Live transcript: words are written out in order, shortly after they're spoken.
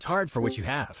worked hard for what you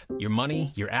have. Your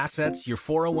money, your assets, your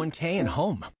 401k, and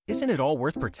home. Isn't it all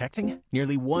worth protecting?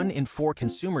 Nearly 1 in 4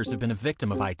 consumers have been a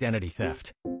victim of identity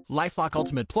theft. LifeLock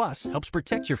Ultimate Plus helps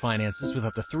protect your finances with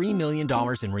up to $3 million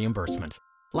in reimbursement.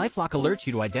 LifeLock alerts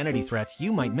you to identity threats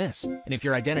you might miss. And if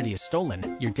your identity is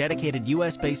stolen, your dedicated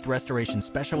U.S.-based restoration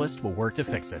specialist will work to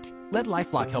fix it. Let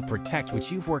LifeLock help protect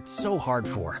what you've worked so hard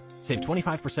for. Save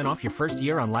 25% off your first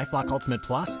year on LifeLock Ultimate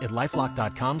Plus at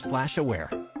LifeLock.com/aware.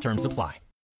 Terms apply.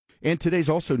 And today's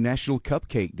also National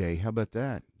Cupcake Day. How about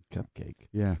that? Cupcake.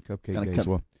 Yeah, Cupcake Kind Day of as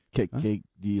well. Cake do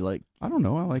you like? I don't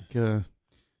know. I like,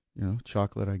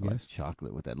 chocolate, I I guess. like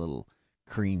chocolate with that little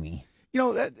creamy.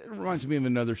 That reminds me of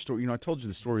another story. I told you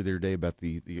the story the other day about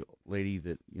the lady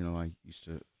that, I used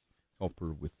to help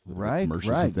her with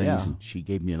commercials and things, yeah. and she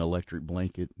gave me an electric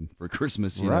blanket for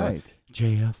Christmas. Right.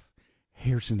 JF,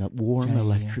 here's a warm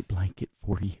electric blanket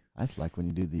for you. That's like when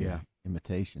you do the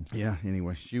imitation. Yeah,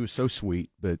 anyway, she was so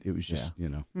sweet, but it was just,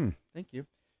 thank you.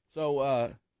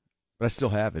 So, but I still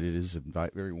have it. It is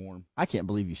very warm. I can't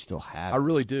believe you still have I it.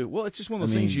 really do. Well, it's just one of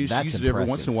those things you use it every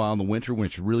once in a while in the winter when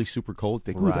it's really super cold.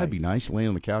 Think, Right. that'd be nice, laying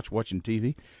on the couch watching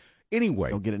TV.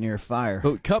 Anyway. Don't get it near a fire.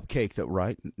 But cupcake, though,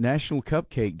 right? National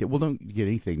Cupcake Day. Well, don't get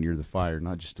anything near the fire,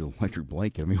 not just an electric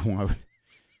blanket. I mean, why would...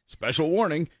 Special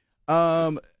warning.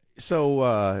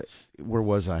 So, where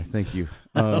was I? Thank you.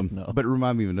 No. But it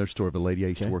reminded me of another story of a lady I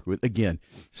used to work with. Again,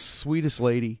 sweetest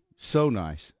lady, so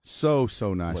nice, so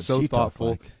nice, What'd so she talk thoughtful.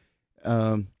 like?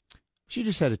 She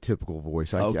just had a typical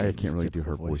voice. I Okay, can't really do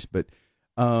her typical voice, but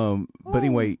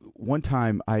anyway, one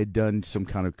time I had done some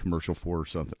kind of commercial for her or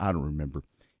something. I don't remember.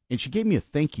 And she gave me a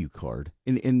thank you card,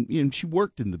 and she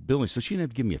worked in the building, so she didn't have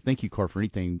to give me a thank you card for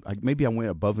anything. Maybe I went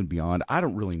above and beyond. I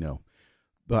don't really know,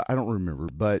 but I don't remember.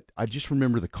 But I just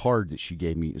remember the card that she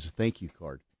gave me as a thank you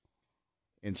card.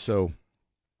 And so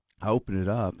I open it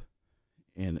up,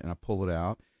 and I pull it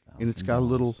out, and it's got a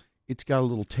little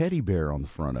teddy bear on the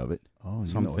front of it. Oh,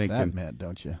 so you I'm know thinking, what that meant,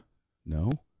 don't you?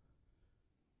 No.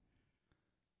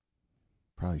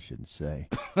 Probably shouldn't say.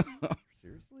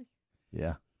 Seriously?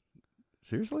 Yeah.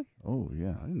 Seriously? Oh,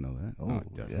 yeah. I didn't know that. Oh,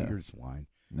 it doesn't. yeah. You're just lying.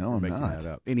 No, You're I'm making not. that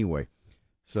up. Anyway,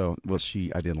 so I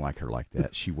didn't like her like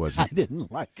that. She wasn't. I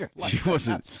didn't like her. Like She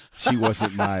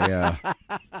wasn't my.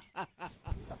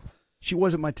 She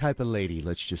wasn't my type of lady.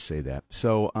 Let's just say that.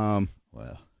 So,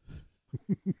 well,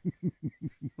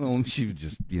 she was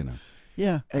just,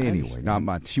 yeah. I Anyway, understand. not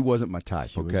my. She wasn't my type.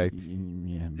 She was- Okay.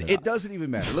 yeah, but It doesn't even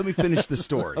matter. Let me finish the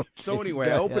story. Okay, So anyway,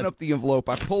 go I open ahead. up the envelope.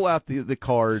 I pull out the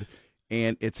card,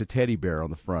 and it's a teddy bear on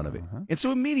the front of it. Uh-huh. And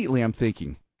so immediately I'm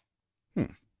thinking,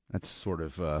 that's sort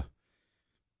of,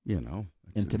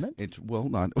 Intimate? It's well,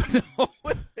 not. No,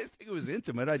 I think it was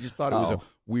intimate. I just thought it was a Oh.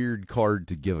 weird card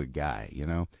to give a guy.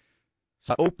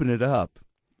 So I open it up,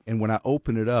 and when I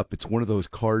open it up, it's one of those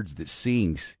cards that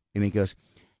sings, and it goes,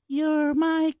 "You're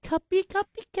my cuppy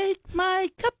cake, my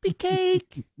cuppy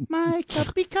cake, my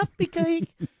cuppy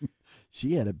cake."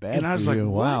 She had it bad. And I was for like, you.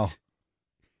 Wow. "What?"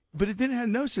 But it then had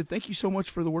a note said, "Thank you so much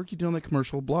for the work you did on that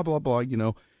commercial." Blah blah blah.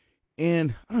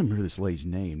 And I don't remember this lady's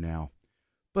name now,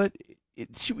 but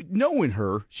knowing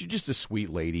her, she's just a sweet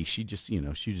lady. She just,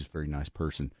 she's just a very nice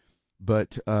person.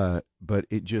 But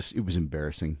it was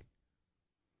embarrassing.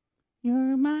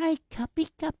 You're my cuppy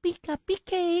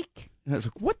cake. And I was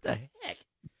like, what the heck?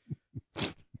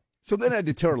 So then I had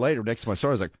to tell her later next to my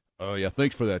story. I was like, oh yeah,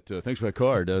 thanks for that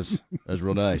card. That was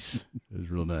real nice. It was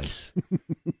real nice.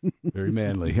 Very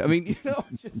manly. I mean,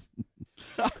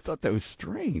 I thought that was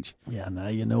strange. Yeah, now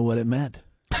you know what it meant.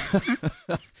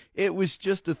 It was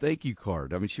just a thank you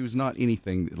card. I mean, she was not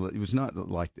anything. It was not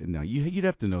like that. Now you'd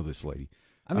have to know this lady.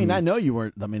 I mean, I know you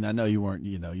weren't. I mean, I know you weren't.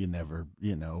 You never.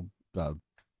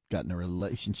 Got in a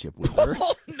relationship with her.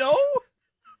 Oh, no.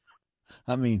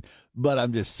 I mean, but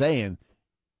I'm just saying,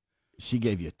 she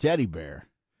gave you a teddy bear.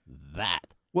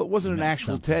 Well, it wasn't an meant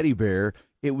actual something. teddy bear.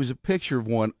 It was a picture of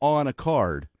one on a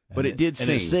card. But it did sing.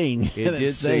 And it sang. It And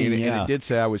did sing, yeah. and it did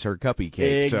say I was her cuppy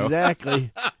cake.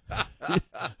 Exactly.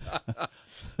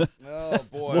 Oh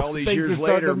boy! Well, all these things years are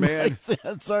starting later, to man. make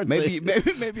sense, aren't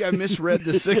Maybe I misread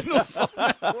the signals.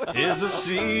 Is a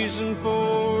season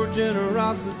for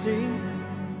generosity,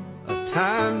 a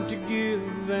time to give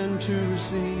and to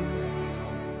receive.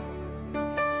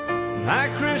 My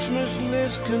Christmas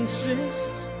list consists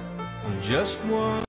of just one.